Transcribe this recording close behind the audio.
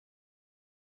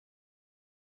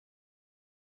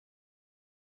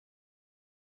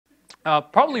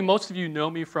Probably most of you know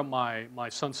me from my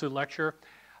Sun Tzu lecture.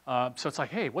 So it's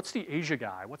like, hey, what's the Asia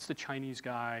guy? What's the Chinese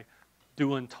guy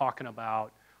doing talking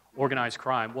about organized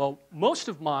crime? Well, most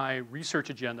of my research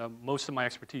agenda, most of my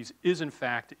expertise is in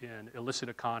fact in illicit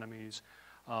economies,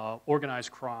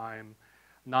 organized crime,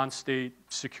 non-state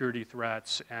security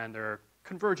threats, and their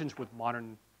convergence with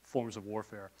modern forms of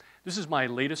warfare. This is my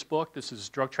latest book. This is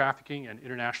Drug Trafficking and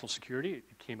International Security.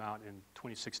 It came out in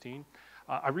 2016.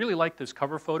 I really like this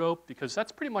cover photo because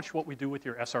that's pretty much what we do with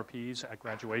your SRPs at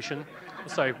graduation.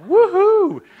 It's like,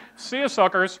 woohoo, see ya,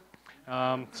 suckers.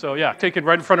 So yeah, taken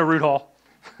right in front of Root Hall.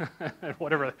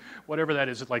 whatever that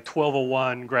is, it's like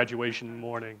 12:01 graduation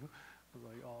morning.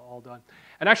 Like all done.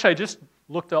 And actually, I just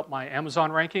looked up my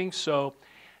Amazon ranking, so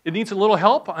it needs a little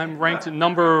help. I'm ranked at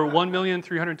number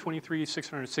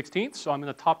 1,323,616, so I'm in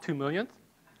the top 2 millionth,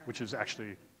 which is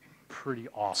actually pretty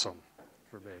awesome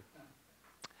for me.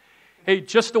 Hey,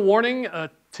 just a warning,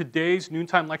 today's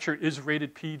noontime lecture is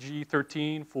rated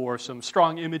PG-13 for some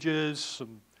strong images,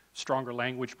 some stronger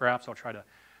language perhaps. I'll try to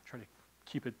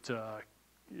keep it,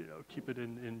 keep it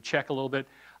in check a little bit.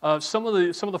 Some of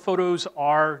the photos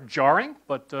are jarring,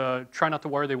 but try not to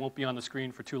worry, they won't be on the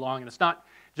screen for too long. And it's not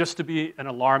just to be an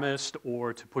alarmist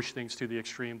or to push things to the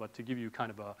extreme, but to give you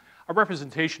kind of a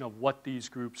representation of what these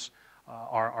groups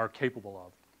are capable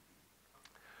of.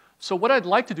 So what I'd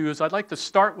like to do is I'd like to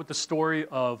start with the story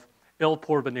of El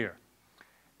Porvenir.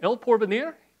 El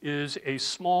Porvenir is a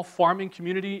small farming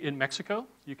community in Mexico.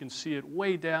 You can see it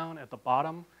way down at the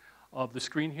bottom of the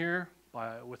screen here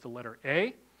with the letter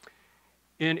A.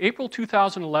 In April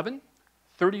 2011,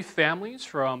 30 families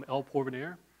from El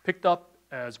Porvenir picked up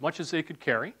as much as they could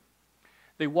carry.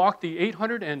 They walked the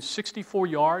 864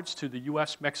 yards to the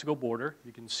US-Mexico border.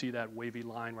 You can see that wavy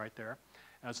line right there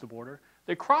as the border.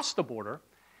 They crossed the border,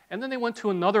 and then they went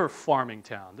to another farming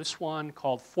town, this one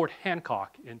called Fort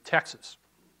Hancock in Texas.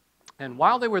 And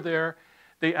while they were there,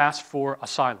 they asked for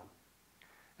asylum.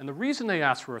 And the reason they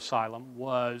asked for asylum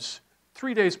was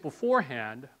 3 days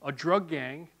beforehand, a drug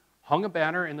gang hung a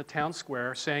banner in the town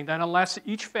square saying that unless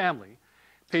each family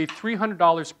paid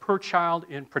 $300 per child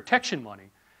in protection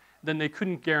money, then they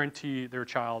couldn't guarantee their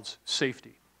child's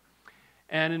safety.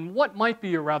 And in what might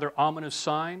be a rather ominous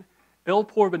sign, El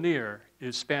Porvenir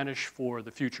is Spanish for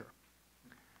the future.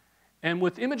 And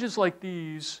with images like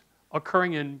these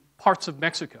occurring in parts of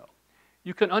Mexico,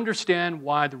 you can understand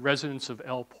why the residents of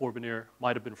El Porvenir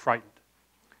might have been frightened.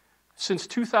 Since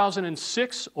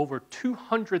 2006, over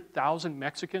 200,000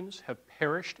 Mexicans have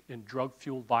perished in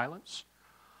drug-fueled violence.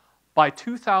 By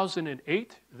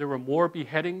 2008, there were more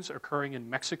beheadings occurring in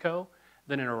Mexico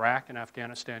than in Iraq and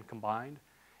Afghanistan combined.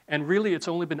 And really, it's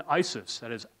only been ISIS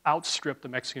that has outstripped the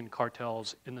Mexican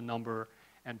cartels in the number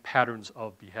and patterns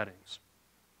of beheadings.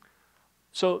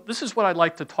 So this is what I'd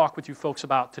like to talk with you folks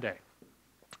about today.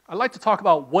 I'd like to talk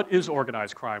about what is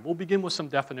organized crime. We'll begin with some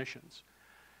definitions.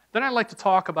 Then I'd like to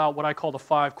talk about what I call the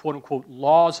 5 quote-unquote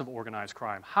laws of organized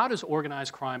crime. How does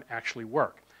organized crime actually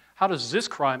work? How does this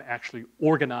crime actually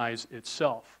organize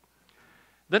itself?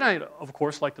 Then I'd, of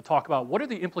course, like to talk about what are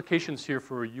the implications here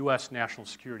for US national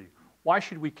security? Why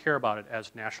should we care about it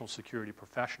as national security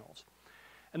professionals?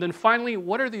 And then finally,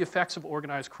 what are the effects of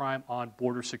organized crime on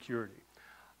border security?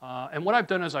 And what I've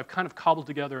done is I've kind of cobbled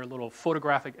together a little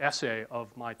photographic essay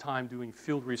of my time doing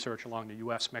field research along the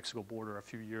US-Mexico border a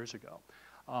few years ago.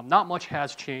 Not much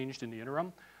has changed in the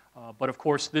interim, but of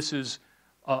course this is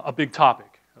a big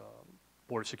topic.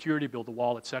 Border security, build the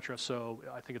wall, et cetera, so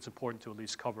I think it's important to at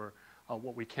least cover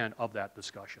what we can of that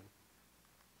discussion.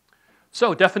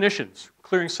 So definitions,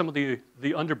 clearing some of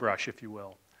the underbrush, if you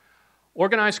will.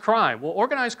 Organized crime. Well,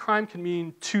 organized crime can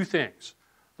mean 2 things.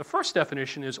 The first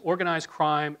definition is organized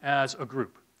crime as a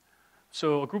group.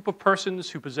 So a group of persons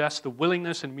who possess the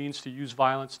willingness and means to use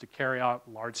violence to carry out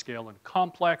large-scale and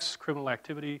complex criminal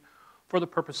activity for the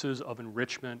purposes of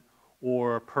enrichment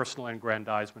or personal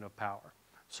aggrandizement of power.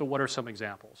 So what are some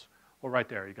examples? Well, right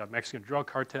there, you got Mexican drug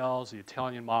cartels, the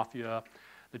Italian mafia,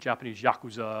 the Japanese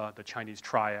yakuza, the Chinese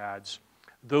triads.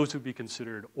 Those would be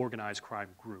considered organized crime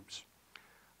groups.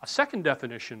 A second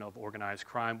definition of organized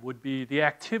crime would be the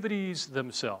activities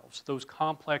themselves, those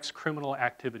complex criminal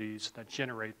activities that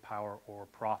generate power or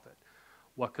profit.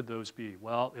 What could those be?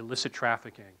 Well, illicit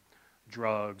trafficking,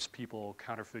 drugs, people,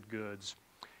 counterfeit goods.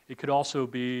 It could also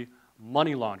be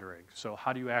money laundering. So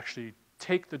how do you actually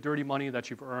take the dirty money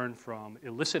that you've earned from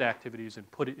illicit activities and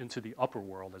put it into the upper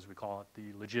world, as we call it,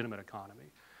 the legitimate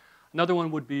economy? Another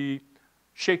one would be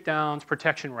shakedowns,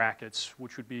 protection rackets,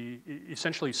 which would be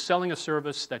essentially selling a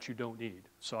service that you don't need.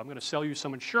 So I'm going to sell you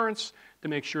some insurance to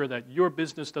make sure that your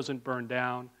business doesn't burn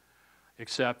down,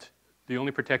 except the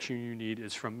only protection you need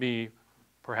is from me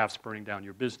perhaps burning down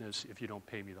your business if you don't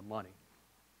pay me the money.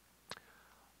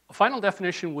 A final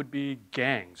definition would be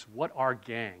gangs. What are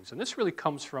gangs? And this really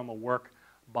comes from a work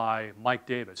by Mike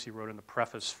Davis. He wrote in the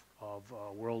preface of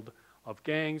World of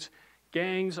Gangs.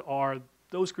 Gangs are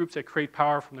those groups that create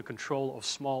power from the control of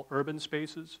small urban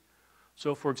spaces.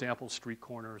 So, for example, street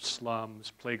corners,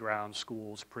 slums, playgrounds,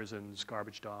 schools, prisons,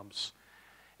 garbage dumps.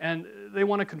 And they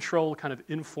want to control kind of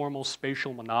informal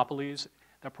spatial monopolies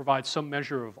that provide some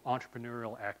measure of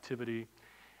entrepreneurial activity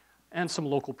and some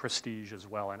local prestige as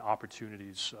well and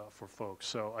opportunities for folks.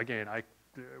 So again,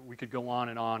 we could go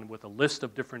on with a list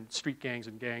of different street gangs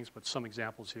and gangs, but some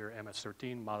examples here: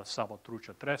 MS-13, Mala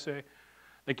Salvatrucha 13,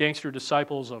 the Gangster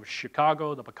Disciples of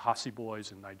Chicago, the Bakassi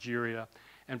Boys in Nigeria,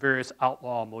 and various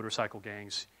outlaw motorcycle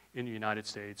gangs in the United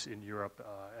States, in Europe,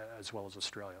 as well as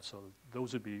Australia. So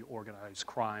those would be organized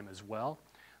crime as well,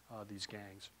 these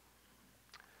gangs.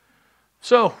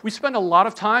 So we spend a lot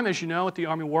of time, as you know, at the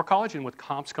Army War College and with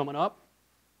comps coming up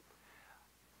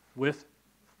with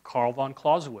Karl von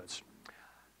Clausewitz.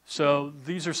 So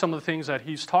these are some of the things that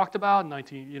he's talked about. He's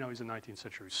a 19th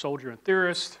century soldier and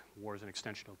theorist. War is an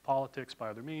extension of politics by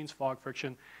other means, fog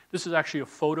friction. This is actually a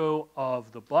photo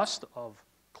of the bust of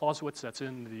Clausewitz that's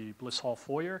in the Bliss Hall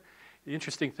foyer. The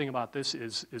interesting thing about this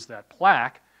is that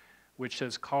plaque, which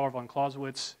says Karl von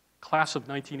Clausewitz, class of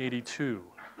 1982.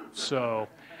 So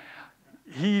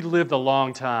he lived a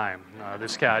long time,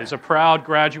 this guy. He's a proud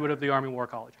graduate of the Army War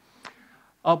College.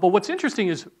 But what's interesting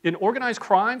is in organized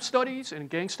crime studies and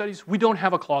gang studies, we don't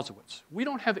have a Clausewitz. We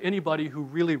don't have anybody who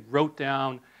really wrote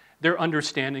down their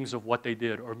understandings of what they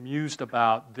did or mused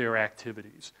about their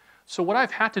activities. So what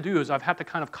I've had to do is I've had to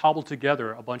kind of cobble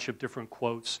together a bunch of different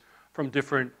quotes from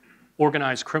different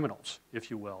organized criminals, if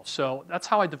you will. So that's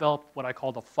how I developed what I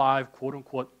call the 5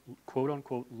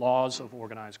 quote-unquote laws of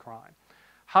organized crime.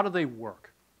 How do they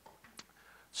work?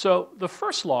 So the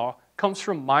first law comes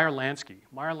from Meyer Lansky.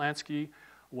 Meyer Lansky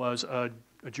was a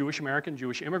Jewish American,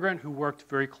 Jewish immigrant who worked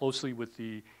very closely with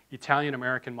the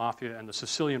Italian-American mafia and the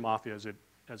Sicilian mafia as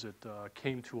it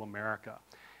came to America.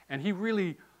 And he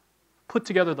really put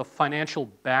together the financial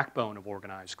backbone of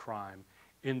organized crime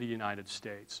in the United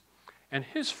States. And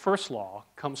his first law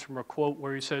comes from a quote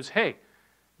where he says, hey,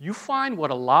 you find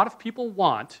what a lot of people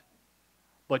want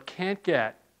but can't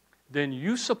get, then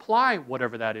you supply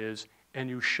whatever that is and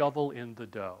you shovel in the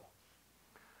dough.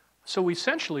 So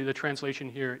essentially the translation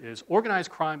here is organized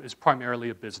crime is primarily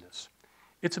a business.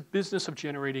 It's a business of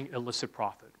generating illicit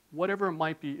profit. Whatever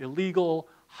might be illegal,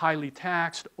 highly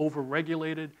taxed,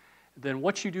 overregulated, then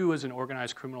what you do as an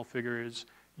organized criminal figure is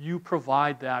you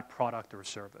provide that product or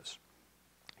service.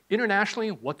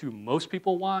 Internationally, what do most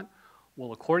people want?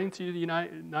 Well, according to the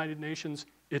United Nations,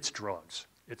 it's drugs.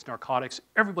 It's narcotics.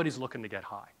 Everybody's looking to get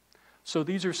high. So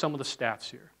these are some of the stats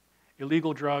here.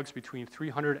 Illegal drugs between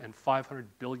 $300 and $500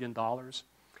 billion.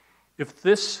 If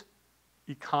this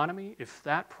economy, if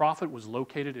that profit was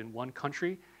located in one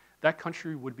country, that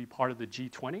country would be part of the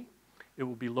G20. It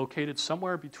would be located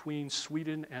somewhere between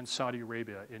Sweden and Saudi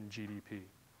Arabia in GDP.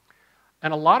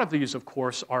 And a lot of these, of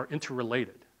course, are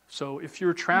interrelated. So if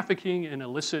you're trafficking in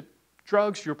illicit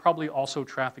drugs, you're probably also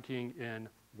trafficking in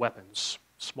weapons,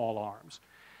 small arms.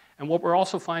 And what we're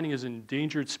also finding is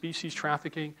endangered species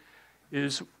trafficking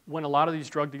is when a lot of these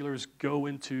drug dealers go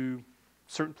into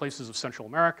certain places of Central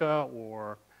America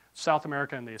or South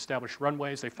America and they establish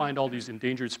runways, they find all these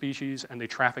endangered species and they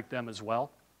traffic them as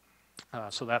well.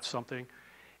 So that's something.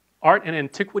 Art and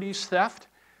antiquities theft.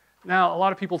 Now, a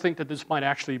lot of people think that this might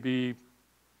actually be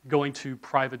going to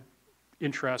private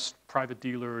interests, private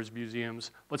dealers,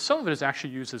 museums, but some of it is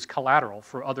actually used as collateral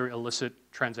for other illicit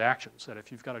transactions. That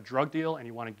if you've got a drug deal and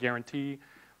you want to guarantee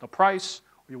the price,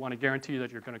 or you want to guarantee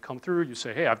that you're going to come through, you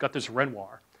say, hey, I've got this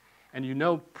Renoir, and you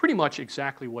know pretty much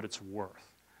exactly what it's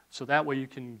worth. So that way you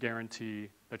can guarantee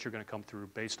that you're going to come through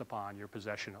based upon your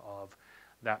possession of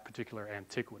that particular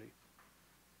antiquity.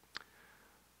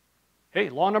 Hey,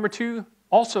 law number 2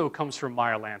 also comes from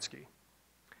Meyer Lansky.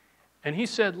 And he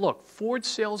said, look, Ford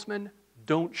salesmen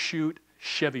don't shoot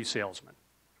Chevy salesmen.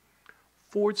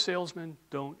 Ford salesmen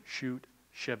don't shoot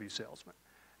Chevy salesmen.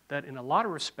 That in a lot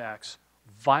of respects,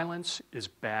 violence is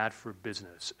bad for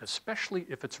business, especially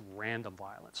if it's random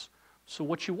violence. So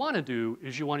what you want to do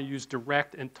is you want to use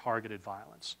direct and targeted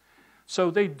violence.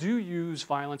 So they do use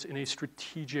violence in a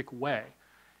strategic way.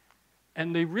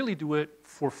 And they really do it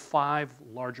for 5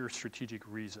 larger strategic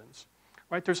reasons.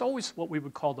 Right? There's always what we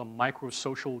would call the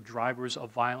microsocial drivers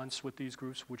of violence with these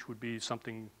groups, which would be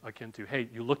something akin to, hey,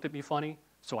 you looked at me funny,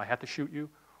 so I had to shoot you,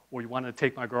 or you wanted to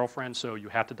take my girlfriend, so you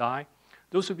had to die.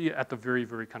 Those would be at the very,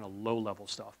 very kind of low-level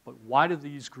stuff. But why do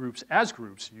these groups, as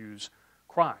groups, use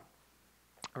crime?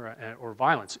 or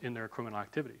violence in their criminal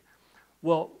activity?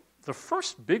 Well, the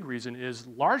first big reason is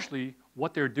largely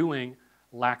what they're doing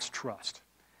lacks trust.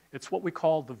 It's what we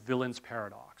call the villain's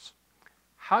paradox.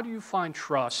 How do you find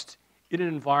trust in an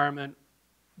environment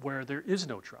where there is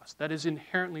no trust, that is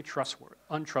inherently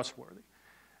untrustworthy?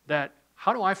 That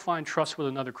how do I find trust with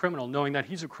another criminal knowing that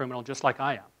he's a criminal just like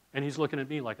I am, and he's looking at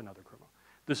me like another criminal?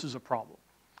 This is a problem.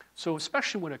 So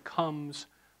especially when it comes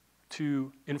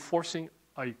to enforcing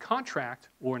a contract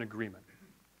or an agreement.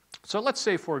 So let's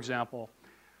say, for example,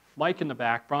 Mike in the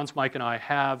back, Bronze Mike and I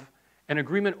have an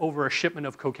agreement over a shipment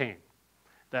of cocaine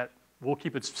that we'll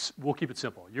keep it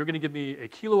simple. You're going to give me a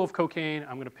kilo of cocaine,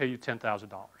 I'm going to pay you $10,000.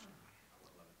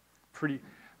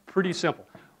 Pretty simple.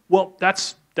 Well,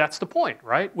 that's the point,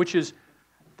 right? Which is,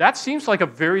 that seems like a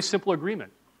very simple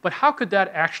agreement. But how could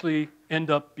that actually end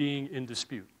up being in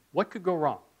dispute? What could go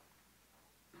wrong?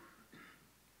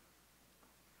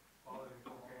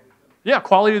 Yeah,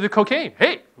 quality of the cocaine.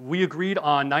 Hey, we agreed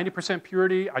on 90%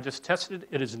 purity. I just tested it.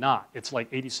 It is not. It's like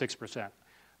 86%.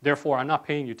 Therefore, I'm not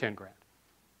paying you 10 grand.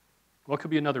 What could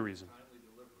be another reason?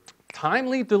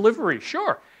 Timely delivery,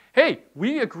 sure. Hey,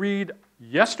 we agreed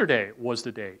yesterday was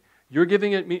the date. You're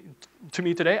giving it to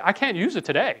me today. I can't use it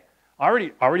today. I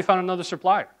already found another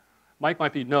supplier. Mike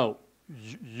might be, no,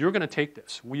 you're going to take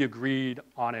this. We agreed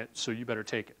on it, so you better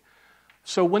take it.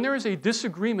 So when there is a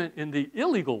disagreement in the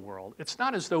illegal world, it's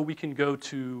not as though we can go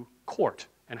to court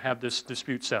and have this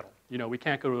dispute settled. You know, we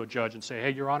can't go to a judge and say, hey,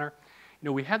 Your Honor, you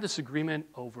know, we had this agreement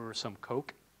over some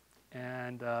coke,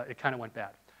 and it kind of went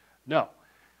bad. No,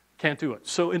 can't do it.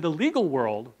 So in the legal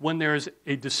world, when there's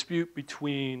a dispute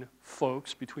between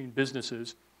folks, between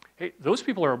businesses, hey, those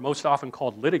people are most often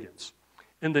called litigants.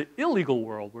 In the illegal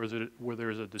world, where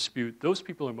there's a dispute, those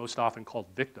people are most often called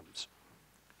victims.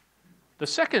 The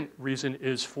second reason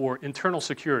is for internal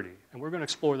security, and we're going to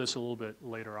explore this a little bit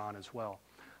later on as well.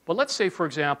 But let's say, for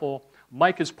example,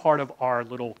 Mike is part of our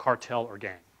little cartel or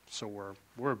gang, so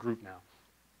we're a group now.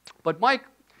 But Mike,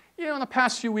 you know, in the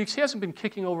past few weeks, he hasn't been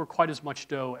kicking over quite as much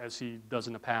dough as he does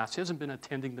in the past. He hasn't been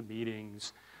attending the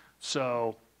meetings,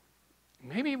 so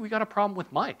maybe we got a problem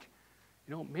with Mike.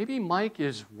 You know, maybe Mike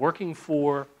is working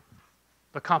for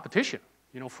the competition,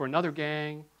 you know, for another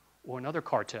gang or another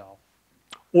cartel.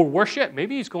 Or worse yet,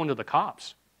 maybe he's going to the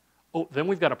cops. Oh, then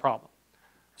we've got a problem.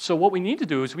 So what we need to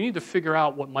do is we need to figure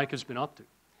out what Mike has been up to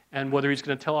and whether he's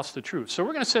going to tell us the truth. So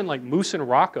we're going to send like Moose and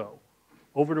Rocco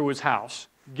over to his house,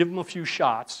 give him a few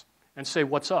shots, and say,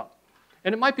 what's up?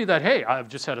 And it might be that, hey, I've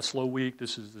just had a slow week.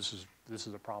 This is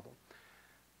a problem.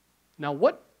 Now,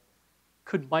 what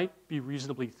could Mike be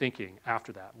reasonably thinking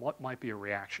after that? What might be a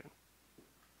reaction?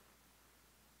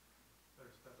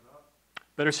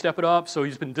 Better step it up. So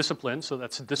he's been disciplined. So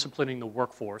that's disciplining the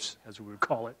workforce, as we would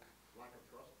call it. Lack of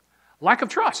trust. Lack of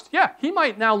trust. Yeah, he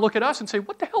might now look at us and say,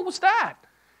 what the hell was that?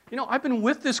 You know, I've been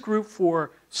with this group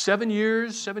for 7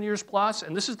 years plus,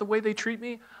 and this is the way they treat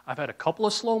me. I've had a couple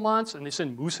of slow months, and they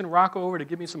send Moose and Rocco over to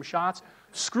give me some shots.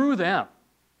 Screw them.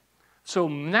 So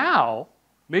now,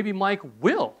 maybe Mike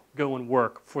will go and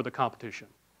work for the competition.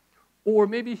 Or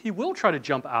maybe he will try to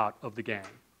jump out of the gang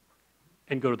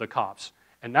and go to the cops.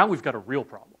 And now we've got a real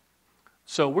problem.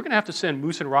 So we're going to have to send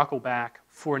Moose and Rocco back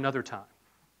for another time.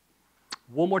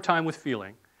 One more time with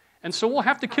feeling. And so we'll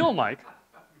have to kill Mike.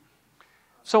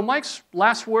 So Mike's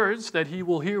last words that he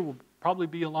will hear will probably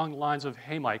be along the lines of,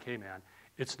 hey, Mike, hey, man,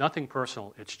 it's nothing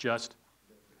personal. It's just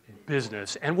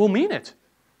business. And we'll mean it.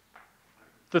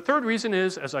 The third reason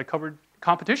is, as I covered,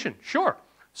 competition. Sure.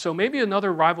 So maybe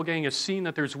another rival gang has seen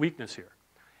that there's weakness here.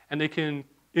 And they can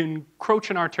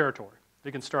encroach in our territory. They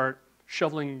can start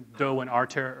shoveling dough in our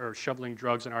or shoveling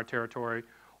drugs in our territory,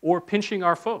 or pinching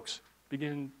our folks,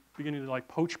 beginning to like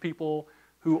poach people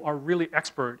who are really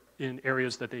expert in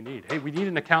areas that they need. Hey, we need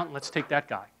an accountant, let's take that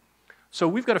guy. So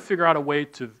we've got to figure out a way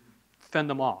to fend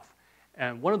them off.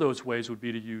 And one of those ways would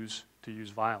be to use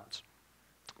violence.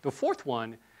 The fourth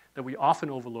one that we often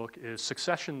overlook is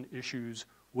succession issues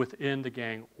within the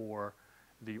gang or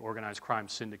the organized crime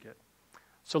syndicate.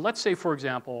 So let's say, for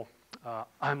example,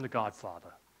 I'm the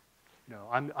godfather. You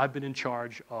know, I've been in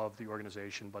charge of the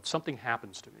organization, but something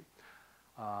happens to me.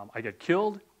 I get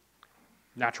killed,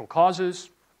 natural causes,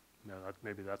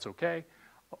 maybe that's okay.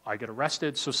 I get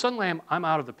arrested, so suddenly I'm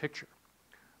out of the picture.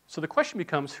 So the question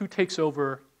becomes, who takes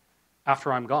over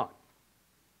after I'm gone?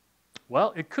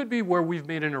 Well, it could be where we've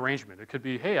made an arrangement. It could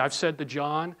be, hey, I've said to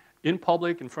John in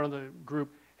public, in front of the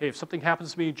group, hey, if something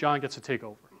happens to me, John gets to take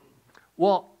over.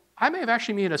 Well, I may have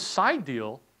actually made a side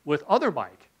deal with other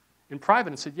Mike in private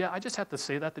and said, yeah, I just had to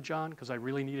say that to John because I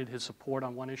really needed his support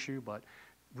on one issue, but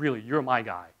really, you're my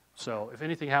guy. So if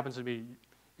anything happens to me,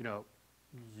 you know,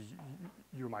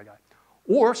 you're my guy.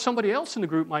 Or somebody else in the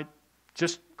group might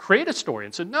just create a story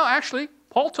and say, no, actually,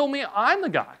 Paul told me I'm the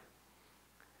guy.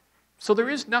 So there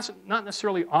is not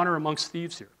necessarily honor amongst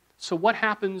thieves here. So what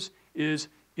happens is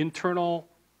internal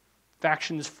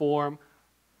factions form,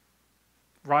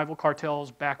 rival cartels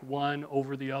back one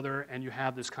over the other, and you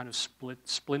have this kind of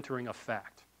splintering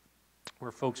effect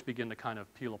where folks begin to kind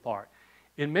of peel apart.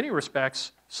 In many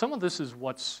respects, some of this is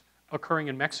what's occurring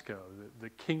in Mexico, the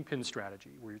kingpin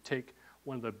strategy, where you take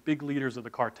one of the big leaders of the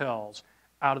cartels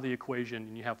out of the equation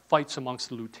and you have fights amongst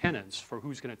the lieutenants for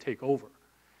who's going to take over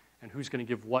and who's going to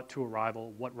give what to a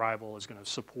rival, what rival is going to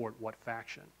support what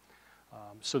faction.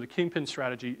 So the kingpin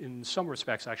strategy, in some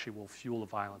respects, actually will fuel the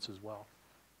violence as well.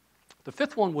 The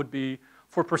fifth one would be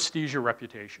for prestige or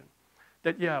reputation.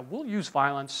 That, yeah, we'll use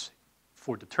violence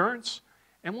for deterrence,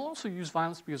 and we'll also use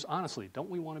violence because, honestly, don't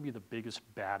we want to be the biggest,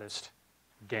 baddest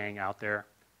gang out there?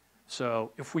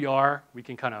 So if we are, we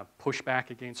can kind of push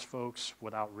back against folks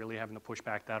without really having to push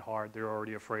back that hard. They're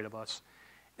already afraid of us.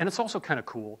 And it's also kind of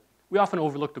cool. We often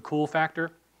overlook the cool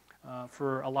factor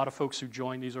for a lot of folks who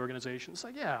join these organizations.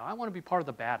 Like, yeah, I want to be part of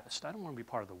the baddest. I don't want to be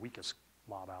part of the weakest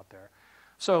mob out there.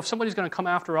 So if somebody's going to come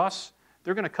after us,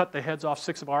 they're going to cut the heads off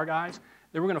 6 of our guys.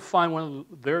 Then we're going to find one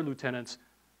of their lieutenants,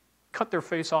 cut their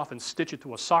face off and stitch it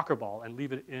to a soccer ball and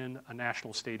leave it in a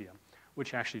national stadium,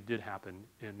 which actually did happen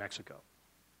in Mexico.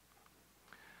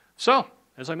 So,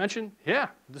 as I mentioned, yeah,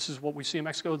 this is what we see in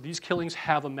Mexico. These killings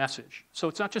have a message. So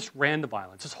it's not just random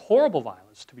violence. It's horrible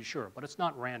violence, to be sure, but it's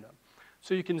not random.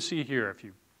 So you can see here, if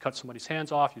you cut somebody's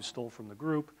hands off, you stole from the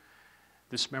group.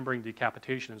 Dismembering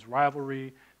decapitation is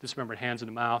rivalry. Dismembered hands in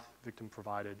the mouth, victim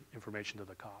provided information to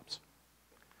the cops.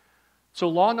 So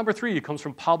law number 3 comes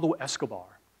from Pablo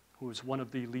Escobar, who was one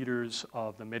of the leaders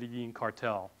of the Medellin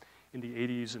cartel in the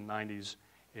 80s and 90s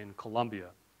in Colombia.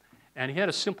 And he had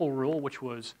a simple rule, which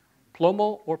was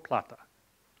plomo or plata,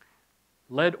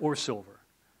 lead or silver,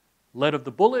 lead of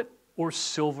the bullet or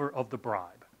silver of the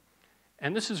bribe.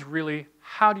 And this is really,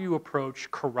 how do you approach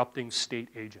corrupting state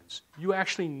agents? You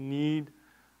actually need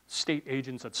state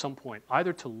agents at some point,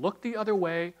 either to look the other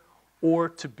way or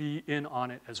to be in on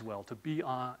it as well, to be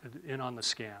in on the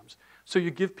scams. So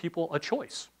you give people a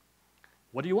choice.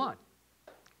 What do you want?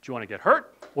 Do you want to get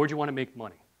hurt or do you want to make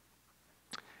money?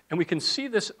 And we can see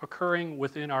this occurring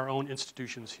within our own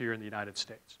institutions here in the United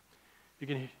States.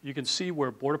 You can see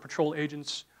where Border Patrol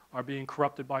agents are being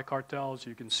corrupted by cartels.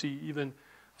 You can see even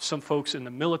some folks in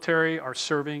the military are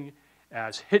serving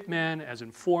as hitmen, as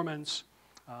informants.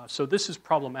 So this is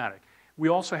problematic. We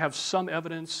also have some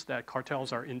evidence that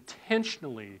cartels are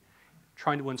intentionally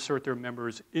trying to insert their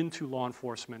members into law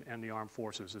enforcement and the armed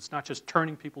forces. It's not just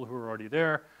turning people who are already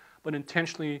there, but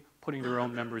intentionally putting their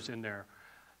own members in there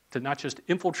to not just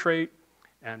infiltrate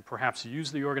and perhaps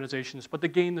use the organizations, but to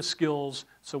gain the skills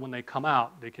so when they come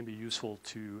out, they can be useful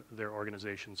to their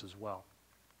organizations as well.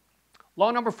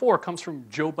 Law number 4 comes from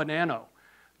Joe Bonanno.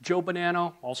 Joe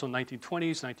Bonanno, also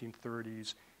 1920s,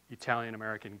 1930s,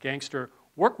 Italian-American gangster,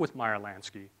 worked with Meyer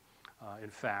Lansky, in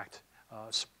fact,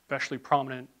 especially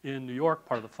prominent in New York,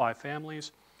 part of the 5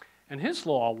 families. And his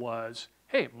law was,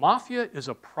 hey, mafia is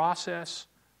a process,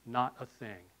 not a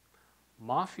thing.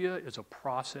 Mafia is a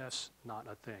process, not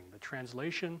a thing. The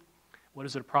translation, what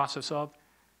is it a process of?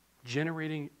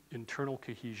 Generating internal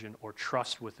cohesion or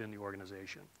trust within the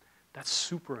organization. That's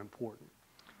super important.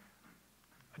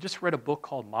 I just read a book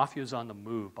called Mafia's on the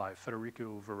Move by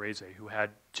Federico Varese, who had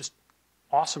just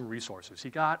awesome resources. He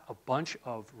got a bunch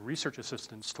of research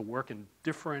assistants to work in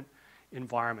different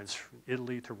environments, from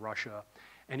Italy to Russia,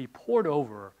 and he poured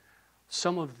over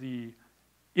some of the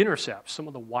intercepts, some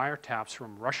of the wiretaps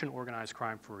from Russian organized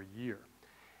crime for a year,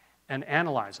 and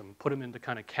analyzed them, put them into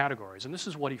kind of categories. And this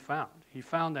is what he found. He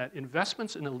found that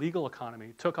investments in the legal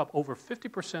economy took up over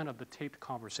 50% of the taped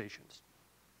conversations.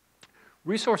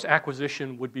 Resource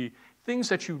acquisition would be things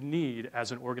that you need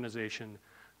as an organization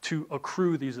to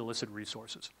accrue these illicit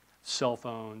resources. Cell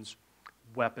phones,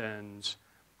 weapons,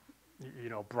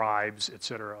 bribes, et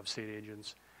cetera, of state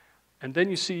agents. And then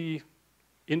you see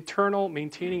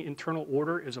maintaining internal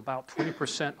order is about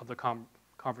 20% of the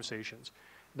conversations.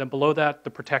 Then below that, the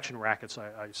protection rackets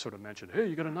I sort of mentioned. Hey,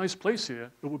 you got a nice place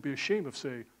here. It would be a shame if,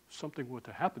 say, something were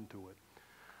to happen to it.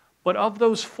 But of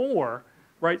those 4,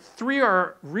 right, 3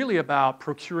 are really about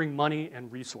procuring money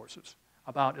and resources,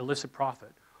 about illicit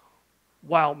profit,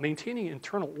 while maintaining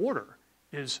internal order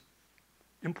is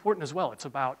important as well. It's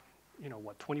about,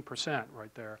 20%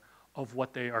 right there of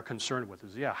what they are concerned with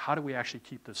is, yeah, how do we actually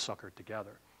keep this sucker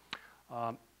together?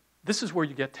 This is where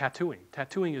you get tattooing.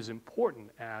 Tattooing is important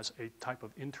as a type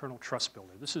of internal trust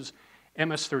builder. This is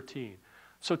MS-13.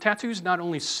 So tattoos not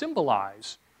only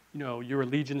symbolize your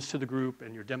allegiance to the group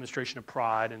and your demonstration of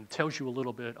pride, and tells you a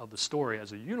little bit of the story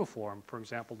as a uniform. For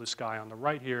example, this guy on the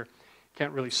right here,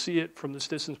 can't really see it from this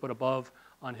distance, but above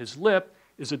on his lip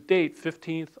is a date,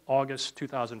 15th August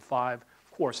 2005.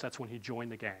 Of course, that's when he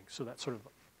joined the gang, so that sort of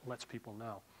lets people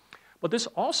know. But this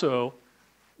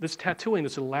tattooing,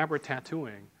 this elaborate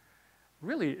tattooing,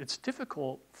 really it's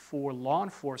difficult for law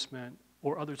enforcement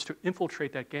or others to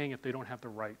infiltrate that gang if they don't have the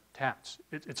right tats.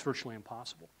 It's virtually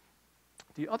impossible.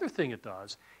 The other thing it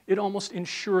does, it almost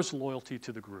ensures loyalty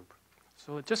to the group.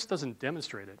 So it just doesn't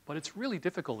demonstrate it, but it's really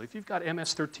difficult. If you've got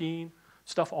MS-13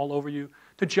 stuff all over you,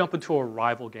 to jump into a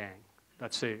rival gang,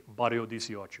 let's say Barrio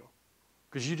 18,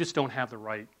 because you just don't have the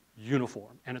right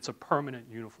uniform, and it's a permanent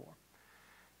uniform.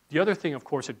 The other thing, of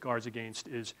course, it guards against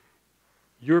is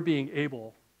you're being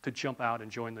able to jump out and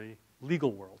join the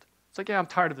legal world. It's like, yeah, I'm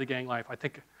tired of the gang life. I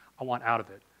think I want out of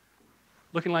it.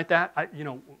 Looking like that,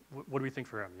 what do we think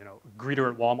for him?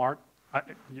 Greeter at Walmart?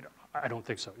 I don't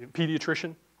think so.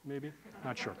 Pediatrician, maybe?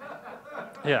 Not sure.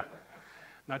 Yeah,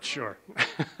 not sure.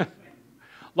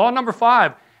 Law number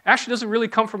 5 actually doesn't really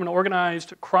come from an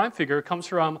organized crime figure. It comes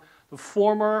from the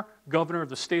former governor of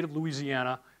the state of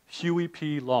Louisiana, Huey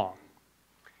P. Long.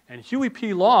 And Huey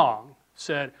P. Long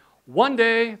said, one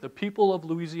day the people of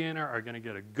Louisiana are going to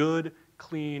get a good,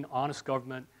 clean, honest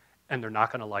government, and they're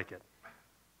not going to like it.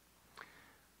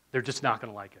 They're just not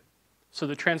going to like it. So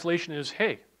the translation is,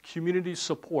 hey, community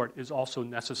support is also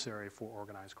necessary for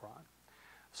organized crime.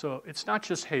 So it's not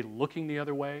just, hey, looking the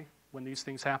other way when these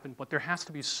things happen, but there has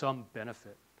to be some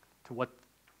benefit to what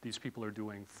these people are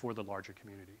doing for the larger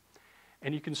community.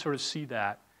 And you can sort of see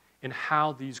that in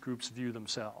how these groups view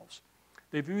themselves.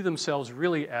 They view themselves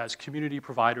really as community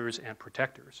providers and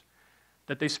protectors,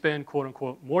 that they spend, quote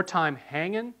unquote, more time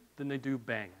hanging than they do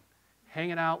banging.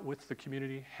 Hanging out with the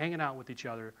community, hanging out with each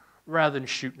other, rather than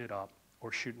shooting it up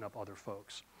or shooting up other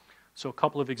folks. So a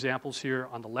couple of examples here.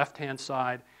 On the left-hand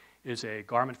side is a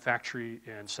garment factory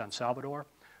in San Salvador.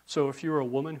 So if you're a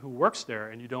woman who works there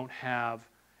and you don't have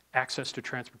access to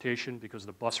transportation because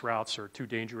the bus routes are too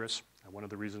dangerous, and one of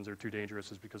the reasons they're too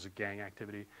dangerous is because of gang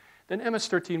activity, then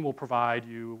MS-13 will provide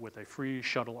you with a free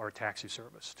shuttle or taxi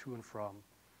service to and from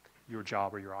your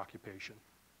job or your occupation.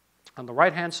 On the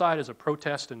right-hand side is a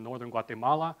protest in northern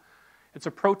Guatemala. It's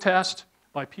a protest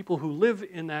by people who live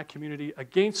in that community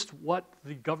against what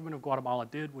the government of Guatemala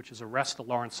did, which is arrest the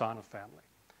Lorenzana family.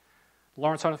 The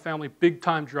Lorenzana family,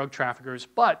 big-time drug traffickers,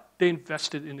 but they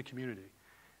invested in the community.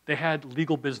 They had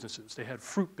legal businesses. They had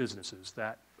fruit businesses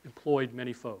that employed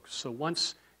many folks. So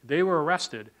once they were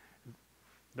arrested,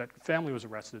 that family was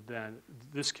arrested, then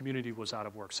this community was out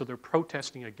of work. So they're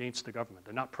protesting against the government.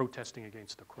 They're not protesting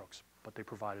against the crooks, but they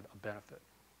provided a benefit.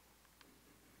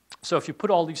 So if you put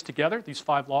all these together, these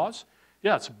 5 laws,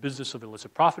 yeah, it's a business of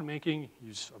illicit profit-making,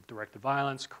 use of directed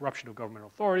violence, corruption of governmental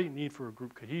authority, need for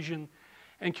group cohesion,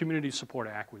 and community support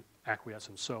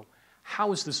acquiescence. So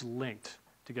how is this linked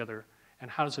together,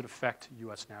 and how does it affect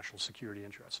U.S. national security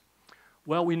interests?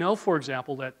 Well, we know, for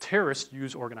example, that terrorists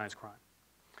use organized crime.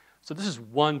 So this is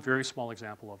one very small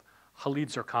example of Khalid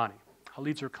Zerkani.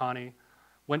 Khalid Zerkani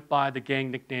went by the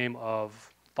gang nickname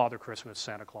of Father Christmas,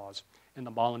 Santa Claus, in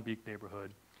the Molenbeek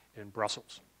neighborhood in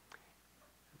Brussels.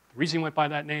 The reason he went by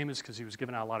that name is because he was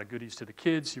giving out a lot of goodies to the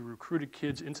kids. He recruited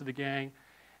kids into the gang.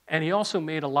 And he also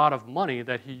made a lot of money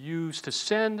that he used to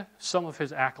send some of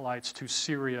his acolytes to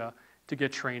Syria to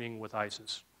get training with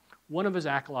ISIS. One of his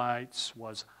acolytes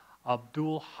was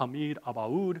Abdul Hamid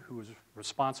Abaoud, who was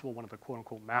responsible, one of the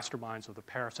quote-unquote masterminds of the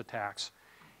Paris attacks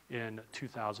in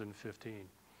 2015.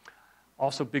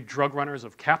 Also big drug runners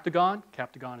of Captagon.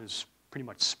 Captagon is pretty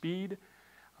much speed.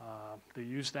 They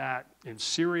used that in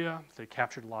Syria. They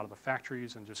captured a lot of the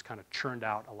factories and just kind of churned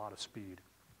out a lot of speed.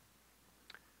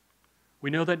 We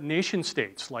know that nation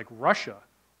states like Russia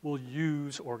will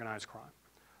use organized crime.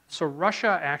 So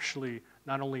Russia actually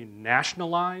not only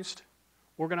nationalized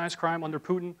organized crime under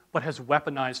Putin, but has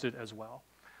weaponized it as well.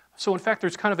 So in fact,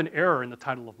 there's kind of an error in the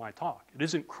title of my talk. It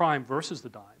isn't crime versus the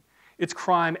dime. It's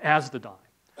crime as the dime,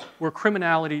 where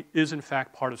criminality is in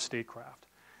fact part of statecraft.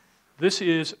 This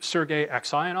is Sergei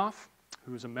Aksyonov,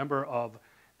 who is a member of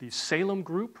the Salem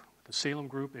Group. The Salem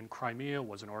Group in Crimea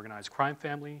was an organized crime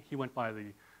family. He went by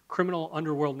the criminal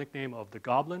underworld nickname of the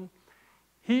Goblin.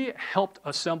 He helped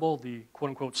assemble the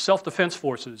quote-unquote self-defense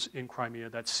forces in Crimea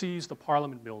that seized the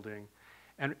parliament building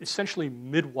and essentially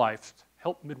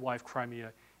helped midwife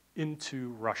Crimea into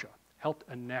Russia, helped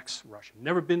annex Russia.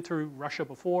 Never been to Russia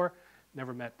before,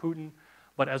 never met Putin,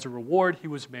 but as a reward, he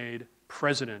was made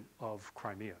president of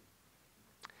Crimea.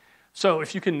 So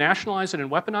if you can nationalize it and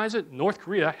weaponize it, North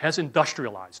Korea has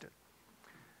industrialized it.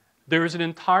 there is an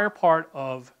entire part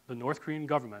of the North Korean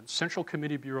government, Central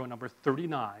Committee Bureau number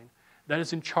 39, that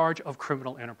is in charge of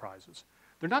criminal enterprises.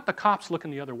 They're not the cops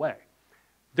looking the other way.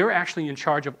 They're actually in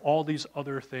charge of all these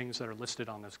other things that are listed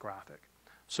on this graphic.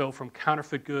 So from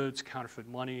counterfeit goods, counterfeit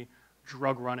money,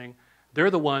 drug running,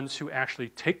 they're the ones who actually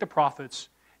take the profits,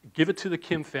 give it to the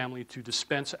Kim family to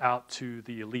dispense out to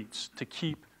the elites, to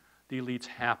keep the elites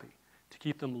happy, to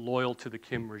keep them loyal to the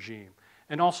Kim regime,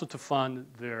 and also to fund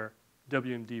their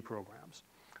WMD programs.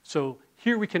 So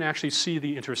here we can actually see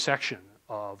the intersection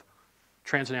of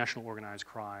transnational organized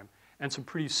crime and some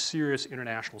pretty serious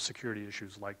international security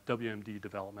issues like WMD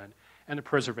development and the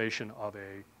preservation of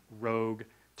a rogue,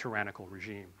 tyrannical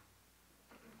regime.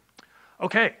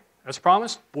 Okay, as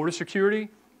promised, border security.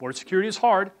 Border security is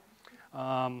hard.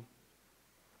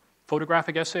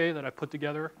 Photographic essay that I put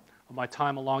together of my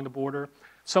time along the border.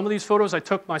 Some of these photos I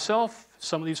took myself.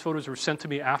 Some of these photos were sent to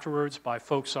me afterwards by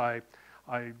folks I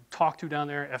talked to down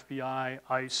there, FBI,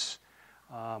 ICE,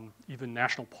 even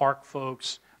National Park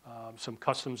folks, some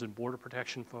Customs and Border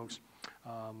Protection folks,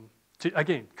 to,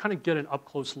 again, kind of get an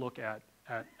up-close look at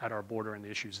our border and the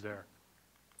issues there.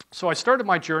 So I started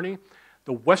my journey,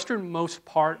 the westernmost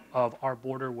part of our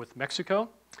border with Mexico.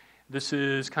 This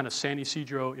is kind of San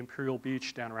Ysidro, Imperial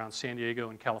Beach, down around San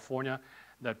Diego in California,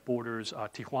 that borders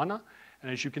Tijuana.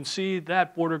 And as you can see,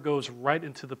 that border goes right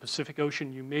into the Pacific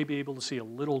Ocean. You may be able to see a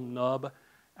little nub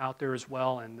out there as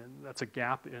well, and that's a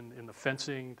gap in the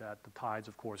fencing that the tides,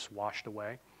 of course, washed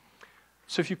away.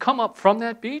 So if you come up from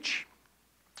that beach,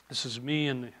 this is me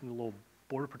in the little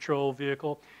Border Patrol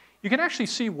vehicle, you can actually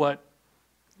see what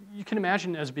you can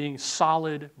imagine as being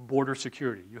solid border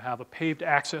security. You have a paved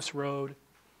access road,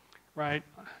 right?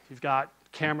 You've got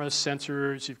cameras,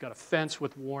 sensors, you've got a fence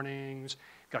with warnings,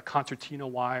 you've got concertina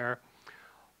wire.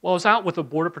 Well, I was out with a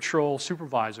Border Patrol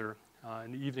supervisor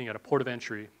in the evening at a port of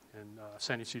entry in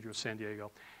San Ysidro, San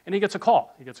Diego, and he gets a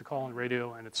call. He gets a call on the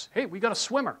radio, and it's, hey, we got a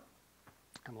swimmer.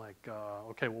 I'm like,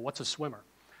 okay, well, what's a swimmer?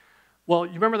 Well,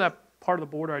 you remember that part of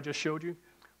the border I just showed you?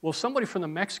 Well, somebody from the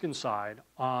Mexican side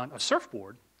on a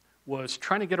surfboard was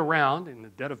trying to get around in the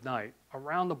dead of night,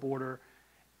 around the border,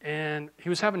 and he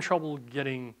was having trouble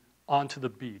getting onto the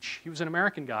beach. He was an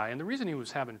American guy, and the reason he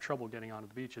was having trouble getting onto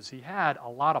the beach is he had a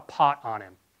lot of pot on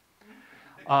him.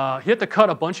 He had to cut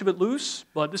a bunch of it loose,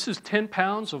 but this is 10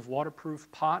 pounds of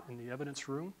waterproof pot in the evidence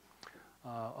room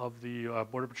of the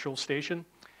Border Patrol station.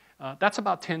 That's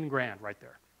about 10 grand right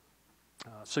there.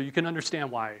 So you can understand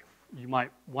why you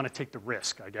might want to take the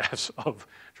risk, I guess, of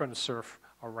trying to surf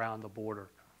around the border.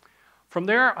 From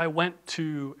there, I went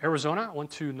to Arizona. I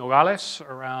went to Nogales,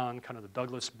 around kind of the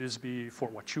Douglas, Bisbee,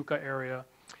 Fort Huachuca area,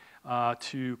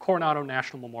 to Coronado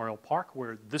National Memorial Park,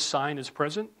 where this sign is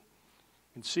present.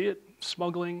 You can see it.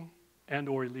 Smuggling and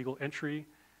or illegal entry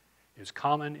is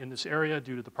common in this area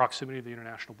due to the proximity of the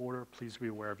international border. Please be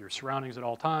aware of your surroundings at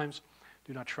all times.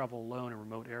 Do not travel alone in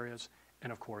remote areas.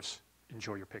 And of course,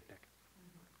 enjoy your picnic.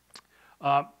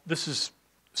 This is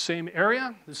same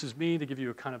area. This is me to give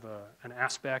you a kind of an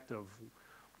aspect of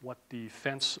what the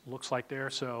fence looks like there.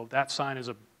 So that sign is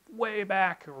way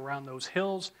back around those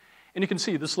hills. And you can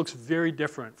see this looks very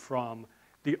different from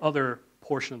the other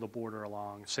portion of the border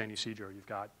along San Ysidro. You've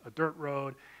got a dirt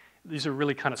road. These are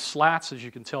really kind of slats, as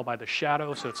you can tell by the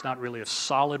shadow, so it's not really a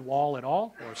solid wall at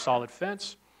all or a solid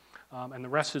fence. And the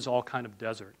rest is all kind of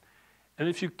desert. And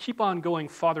if you keep on going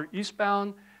farther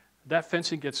eastbound, that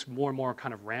fencing gets more and more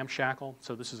kind of ramshackle.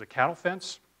 So this is a cattle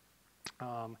fence.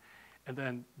 And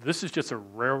then this is just a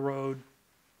railroad,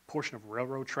 portion of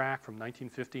railroad track from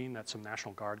 1915 that some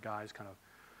National Guard guys kind of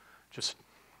just,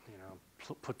 you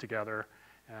know, put together.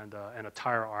 And a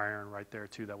tire iron right there,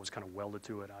 too, that was kind of welded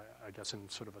to it, I guess, in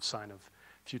sort of a sign of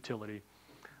futility.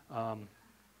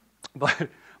 But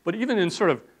even in sort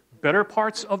of better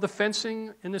parts of the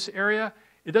fencing in this area,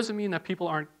 it doesn't mean that people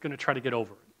aren't going to try to get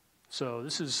over it. So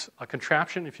this is a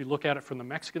contraption. If you look at it from the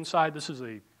Mexican side, this is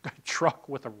a truck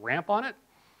with a ramp on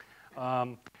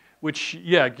it, which,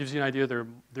 yeah, gives you an idea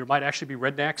there might actually be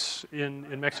rednecks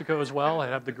in Mexico as well. I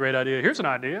have the great idea. Here's an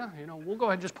idea. You know, we'll go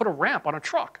ahead and just put a ramp on a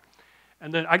truck.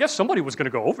 And then I guess somebody was going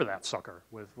to go over that sucker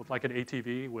with like an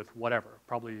ATV with whatever,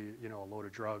 probably, you know, a load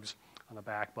of drugs on the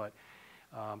back. But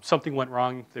something went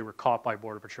wrong. They were caught by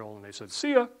Border Patrol, and they said,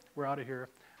 "See ya, we're out of here,"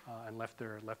 and left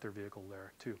their vehicle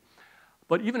there too.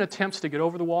 But even attempts to get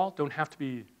over the wall don't have to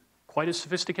be quite as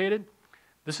sophisticated.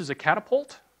 This is a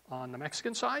catapult on the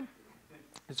Mexican side.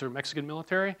 These are Mexican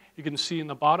military. You can see in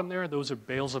the bottom there, those are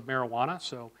bales of marijuana.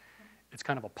 So it's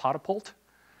kind of a potapult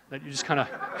that you just kind of,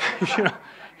 you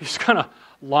just kind of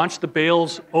launch the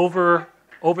bales over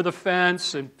the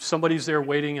fence, and somebody's there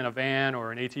waiting in a van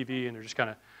or an ATV, and they're just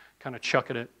kind of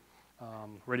chucking it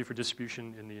ready for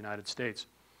distribution in the United States.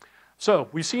 So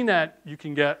we've seen that you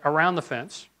can get around the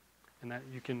fence and that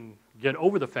you can get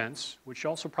over the fence, which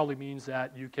also probably means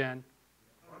that you can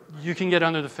get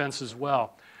under the fence as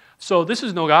well. So this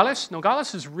is Nogales.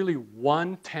 Nogales is really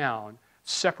one town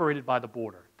separated by the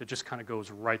border that just kind of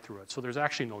goes right through it. So there's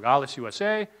actually Nogales,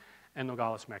 USA, and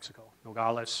Nogales, Mexico.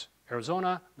 Nogales,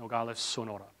 Arizona, Nogales,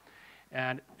 Sonora.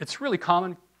 And it's really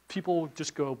common. People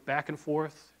just go back and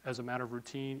forth as a matter of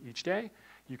routine each day.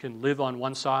 You can live on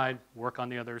one side, work on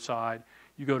the other side.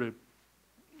 You go to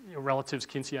relatives'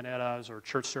 quinceañeras or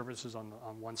church services on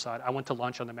one side. I went to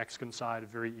lunch on the Mexican side,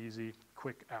 very easy,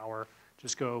 quick hour.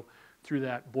 Just go through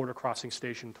that border crossing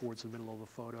station towards the middle of the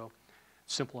photo.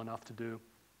 Simple enough to do.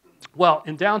 Well,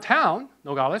 in downtown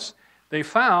Nogales, they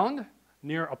found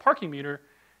near a parking meter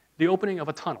the opening of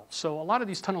a tunnel. So a lot of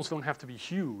these tunnels don't have to be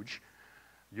huge.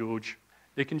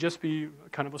 They can just be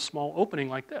kind of a small opening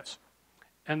like this.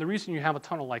 And the reason you have a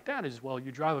tunnel like that is, well,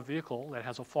 you drive a vehicle that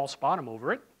has a false bottom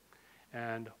over it,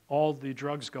 and all the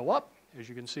drugs go up, as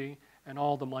you can see, and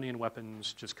all the money and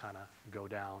weapons just kind of go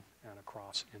down and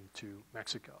across into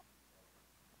Mexico.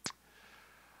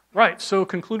 Right, so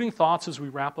concluding thoughts as we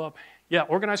wrap up. Yeah,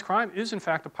 organized crime is in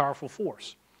fact a powerful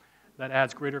force that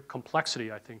adds greater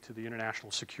complexity, I think, to the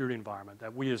international security environment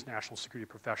that we as national security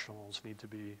professionals need to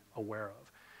be aware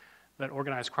of. That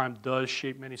organized crime does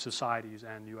shape many societies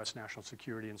and U.S. national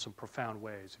security in some profound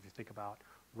ways. If you think about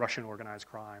Russian organized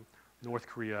crime, North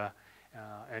Korea,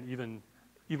 and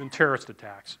even terrorist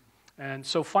attacks. And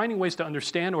so finding ways to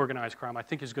understand organized crime, I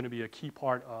think, is going to be a key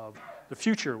part of the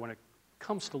future when it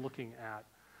comes to looking at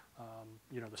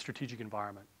the strategic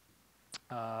environment.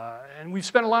 And we've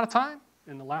spent a lot of time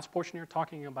in the last portion here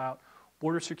talking about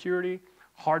border security,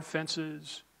 hard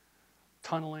fences,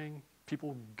 tunneling,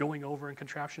 people going over in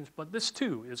contraptions, but this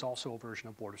too is also a version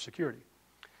of border security.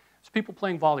 It's people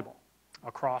playing volleyball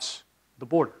across the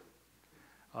border.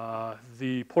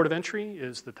 The port of entry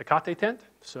is the Tecate tent,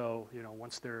 so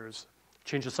once there's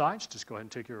change of sides, just go ahead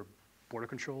and take your border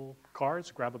control cards,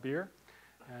 grab a beer,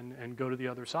 and go to the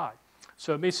other side.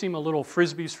 So it may seem a little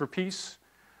frisbees for peace,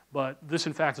 but this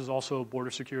in fact is also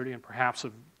border security and perhaps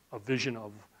a vision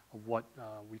of what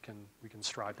we can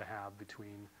strive to have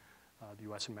between the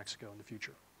U.S. and Mexico in the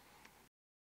future.